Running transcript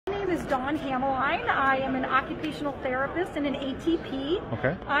is Dawn Hameline. I am an occupational therapist and an ATP.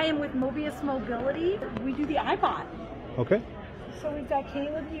 Okay. I am with Mobius Mobility. We do the iBOT. Okay. So we've got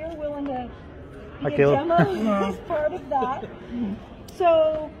Caleb here willing to Hi, be a Caleb. demo as part of that.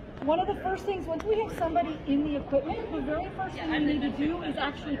 So one of the first things, once we have somebody in the equipment, the very first thing we need to do is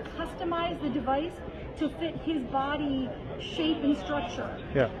actually customize the device to fit his body shape and structure.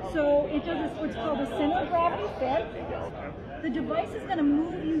 Yeah. So it does what's called a center of gravity fit. The device is going to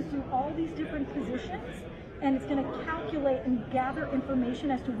move you through all these different positions, and it's going to calculate and gather information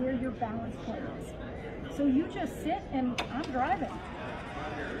as to where your balance point is. So you just sit and I'm driving.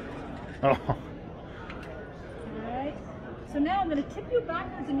 Oh. All right. So now I'm going to tip you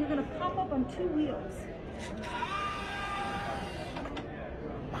backwards and you're going to pop up on two wheels.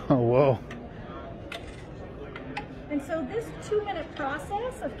 Oh, whoa. And so this 2-minute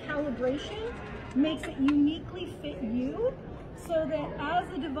process of calibration makes it uniquely fit you, so that as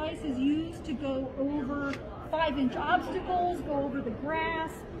the device is used to go over 5-inch obstacles, go over the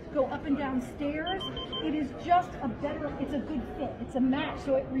grass, go up and down stairs, it is just a better, it's a good fit. It's a match,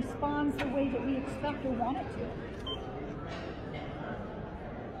 so it responds the way that we expect or want it to.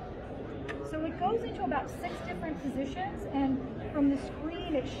 So it goes into about 6 different positions, and from the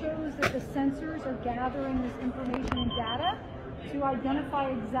screen it shows that the sensors are gathering this information and data to identify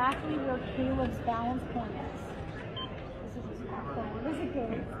exactly where Caleb's balance point is. This is as far forward as it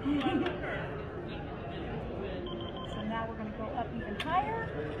goes. So now we're going to go up even higher.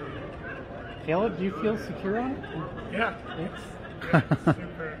 Caleb, do you feel secure on it? Yeah, it's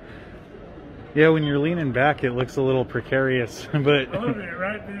super. Yeah, when you're leaning back, it looks a little precarious, but... A little bit,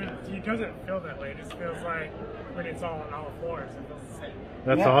 right? It doesn't feel that way. It just feels like when it's all on all fours, it feels the same.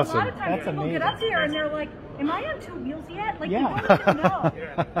 That's Yeah. awesome. A lot of times That's people amazing. get up here and they're like, am I on 2 wheels yet? Like, Yeah. you don't even know.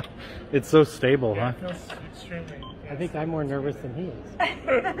 Yeah. It's so stable, Yeah, huh? it feels extremely. I think I'm more nervous than he is.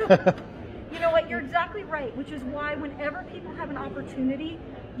 You know what, you're exactly right, which is why whenever people have an opportunity,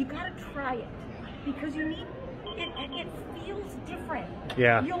 you gotta try it. Because you need, it feels different.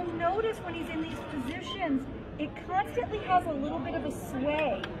 Yeah. You'll notice when he's in these positions, it constantly has a little bit of a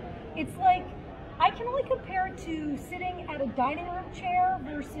sway. It's like, I can only compare it to sitting at a dining room chair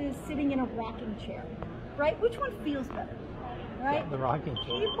versus sitting in a rocking chair, right? Which one feels better, right? The rocking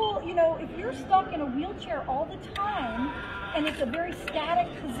chair. People, you know, if you're stuck in a wheelchair all the time and it's a very static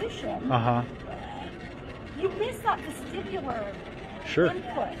position, Uh-huh. you miss that vestibular Sure.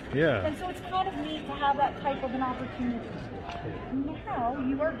 input. Yeah. And so it's kind of neat to have that type of an opportunity. Now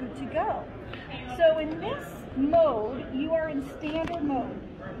you are good to go. So in this mode, you are in standard mode.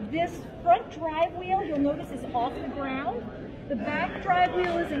 This front drive wheel, you'll notice, is off the ground. The back drive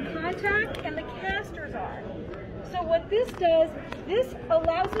wheel is in contact and the casters are. So what this does, this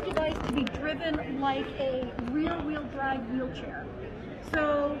allows the device to be driven like a rear-wheel drive wheelchair.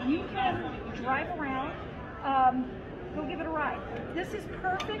 So you can drive around, go give it a ride. This is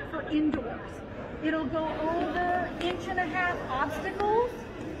perfect for indoors. It'll go over 1.5-inch obstacles.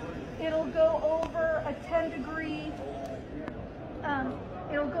 It'll go over a 10-degree,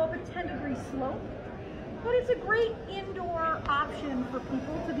 it'll go up a 10-degree slope. But it's a great indoor option for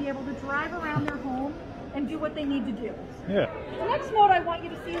people to be able to drive around their home and do what they need to do. Yeah. The next mode I want you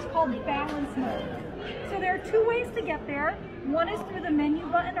to see is called balance mode. So there are 2 ways to get there. One is through the menu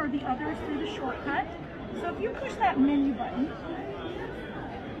button, or the other is through the shortcut. So if you push that menu button,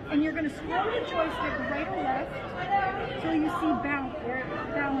 and you're going to scroll the joystick right or left until you see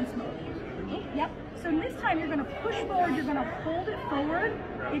balance mode. Yep. So this time you're going to push forward, you're going to hold it forward,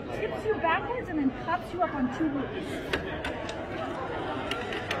 it tips you backwards and then pops you up on 2 wheels.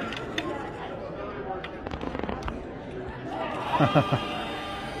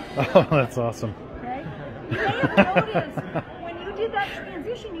 Oh, that's awesome. Okay? You may have noticed when you did that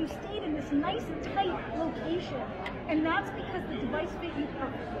transition, you stayed in this nice tight location, and that's because the device fit you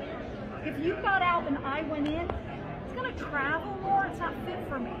perfectly. If you got out and I went in, it's going to travel more, it's not fit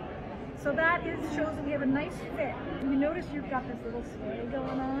for me. So that shows that we have a nice fit. You notice you've got this little sway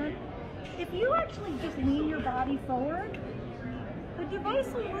going on. If you actually just lean your body forward, the device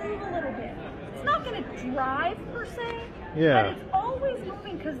will move a little bit. It's not going to drive per se, Yeah. but it's always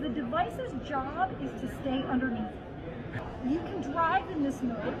moving because the device's job is to stay underneath. You can drive in this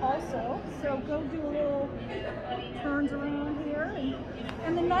mode also, so go do a little turns around here.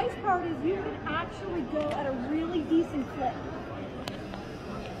 And the nice part is you can actually go at a really decent clip.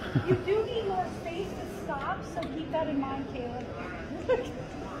 You do need more space to stop, so keep that in mind, Caleb.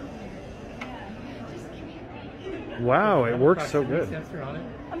 Wow, it works so good. Sensor on it?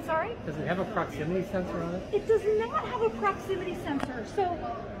 I'm sorry? Does it have a proximity sensor on it? It does not have a proximity sensor. So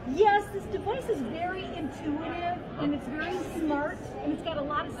Yes, this device is very intuitive and it's very smart and it's got a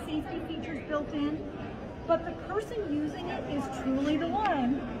lot of safety features built in. But the person using it is truly the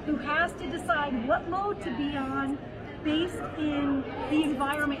one who has to decide what mode to be on based in the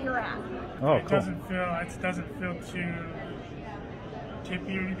environment you're at. Oh, It cool. doesn't feel too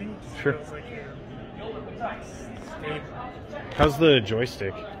tippy or anything. It just Sure. feels like you're stable. How's the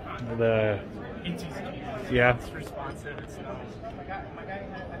joystick? It's easy. Yeah. It's responsive. It's not.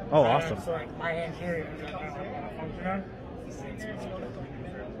 Oh, awesome. So like my hand here, I don't want to function on. It's easy to play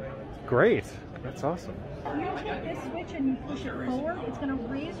with. Great. That's awesome. You take this switch and you push it forward, it's going to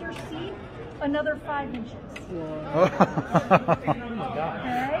raise your seat another 5 inches. Okay?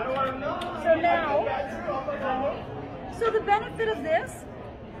 So now, so the benefit of this,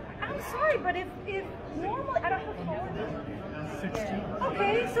 I'm sorry, but if normally, I don't know how tall are you? 6'2".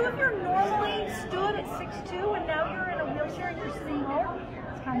 Okay, so if you're normally stood at 6'2" and now you're in a wheelchair and you're sitting here,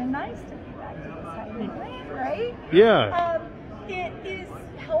 it's kind of nice to be back to this height and weight, right? Yeah. It is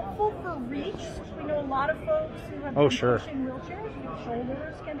helpful for reach. We know a lot of folks who have Oh, been sure. pushing wheelchairs.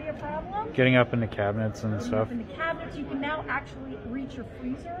 Shoulders can be a problem. Getting up into cabinets and stuff. In the cabinets, you can now actually reach your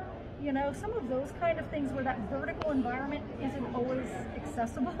freezer. You know, some of those kind of things where that vertical environment isn't always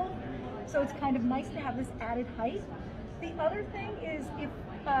accessible. So it's kind of nice to have this added height. The other thing is if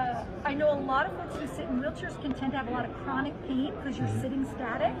I know a lot of folks who sit in wheelchairs can tend to have a lot of chronic pain because you're sitting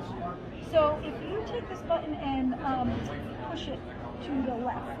static. So if you take this button and push it to the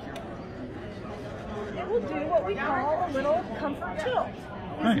left, it will do what we call a little comfort tilt.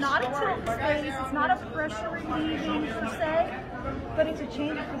 It's Nice. not a tilt space, it's not a pressure relieving per se, but it's a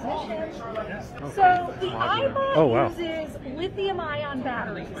change of position. So the iBOT Oh, wow. uses lithium-ion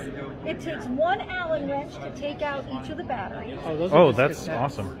batteries. It takes 1 Allen wrench to take out each of the batteries. those are Oh, just that's cassettes.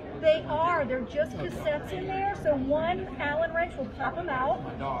 awesome. They're just cassettes in there, so 1 Allen wrench will pop them out.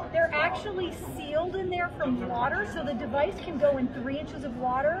 They're actually sealed in there from water, so the device can go in 3 inches of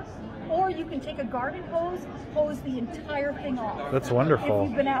water, or you can take a garden hose the entire thing off. That's If wonderful.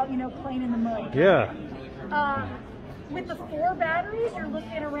 you've been out, playing in the mud. Yeah. With the 4 batteries, you're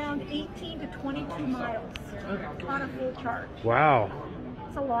looking around 18 to 22 miles on a full charge. Wow.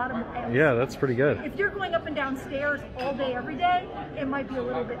 It's a lot of miles. Yeah, that's pretty good. If you're going up and down stairs all day, every day, it might be a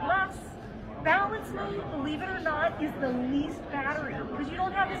little bit less. Balance mode, believe it or not, is the least battery because you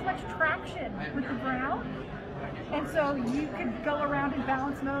don't have as much traction with the ground. And so you could go around in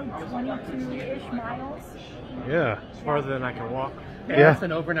balance mode 22-ish miles. Yeah. Farther than I can walk. Yeah. It's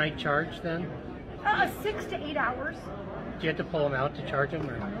an overnight charge then? 6 to 8 hours. Do you have to pull them out to charge them?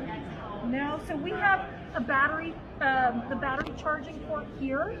 Or? No, so we have a battery, the battery charging port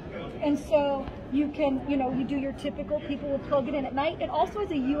here, and so you can, you do your typical, people will plug it in at night. It also has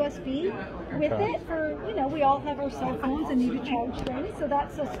a USB with Okay. it for, we all have our cell phones and need to charge things, so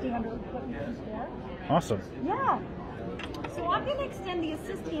that's a standard what we use there. Awesome. Yeah. So I'm going to extend the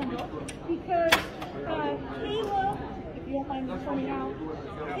assist handle because Caleb, if you don't mind me pointing out,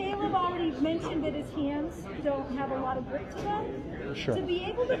 Caleb already mentioned that his hands don't have a lot of grip to them. Sure. To be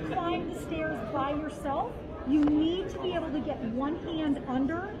able to climb the stairs by yourself, you need to be able to get one hand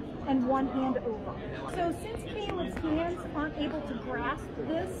under and one hand over. So since Caleb's hands aren't able to grasp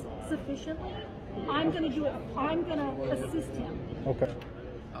this sufficiently, I'm going to do it. I'm going to assist him. Okay.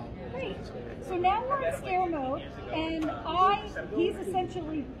 Great. So now we're in stair mode, and he's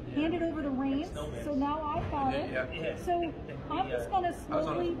essentially handed over the reins, so now I've got it. So I'm just going to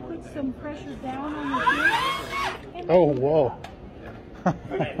slowly put some pressure down on the hands. and Oh, whoa.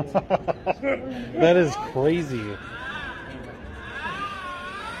 That is crazy.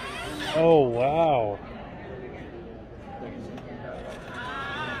 Oh, wow.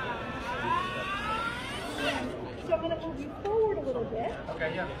 So I'm going to move you forward a little bit.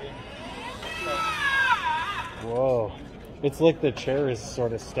 Whoa. It's like the chair is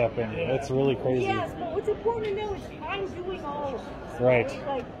sort of stepping. It's really crazy. Yes, but what's important to know is I'm doing all of this. Right.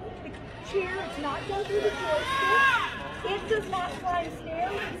 Like the chair, it's not done through the joystick. It does not climb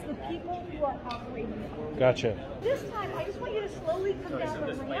stairs. It's the people who are operating it. Gotcha. This time, I just want you to slowly come down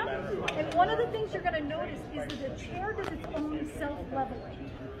the ramp. And one of the things you're going to notice is that the chair does its own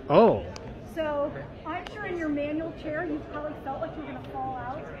self-leveling. Oh. So I'm sure in your manual chair, you probably felt like you were going to fall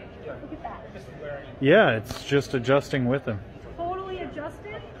out. Look at that. Yeah, it's just adjusting with him. Totally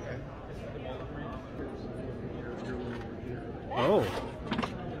adjusted. Oh.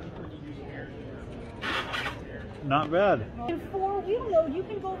 Not bad. In 4-wheel mode, you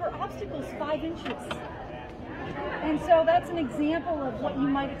can go over obstacles 5 inches. And so that's an example of what you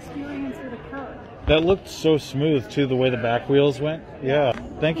might experience with a curve. That looked so smooth too, the way the back wheels went. Yeah.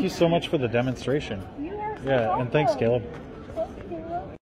 Thank you so much for the demonstration. You are so Yeah, and thanks, welcome. Caleb.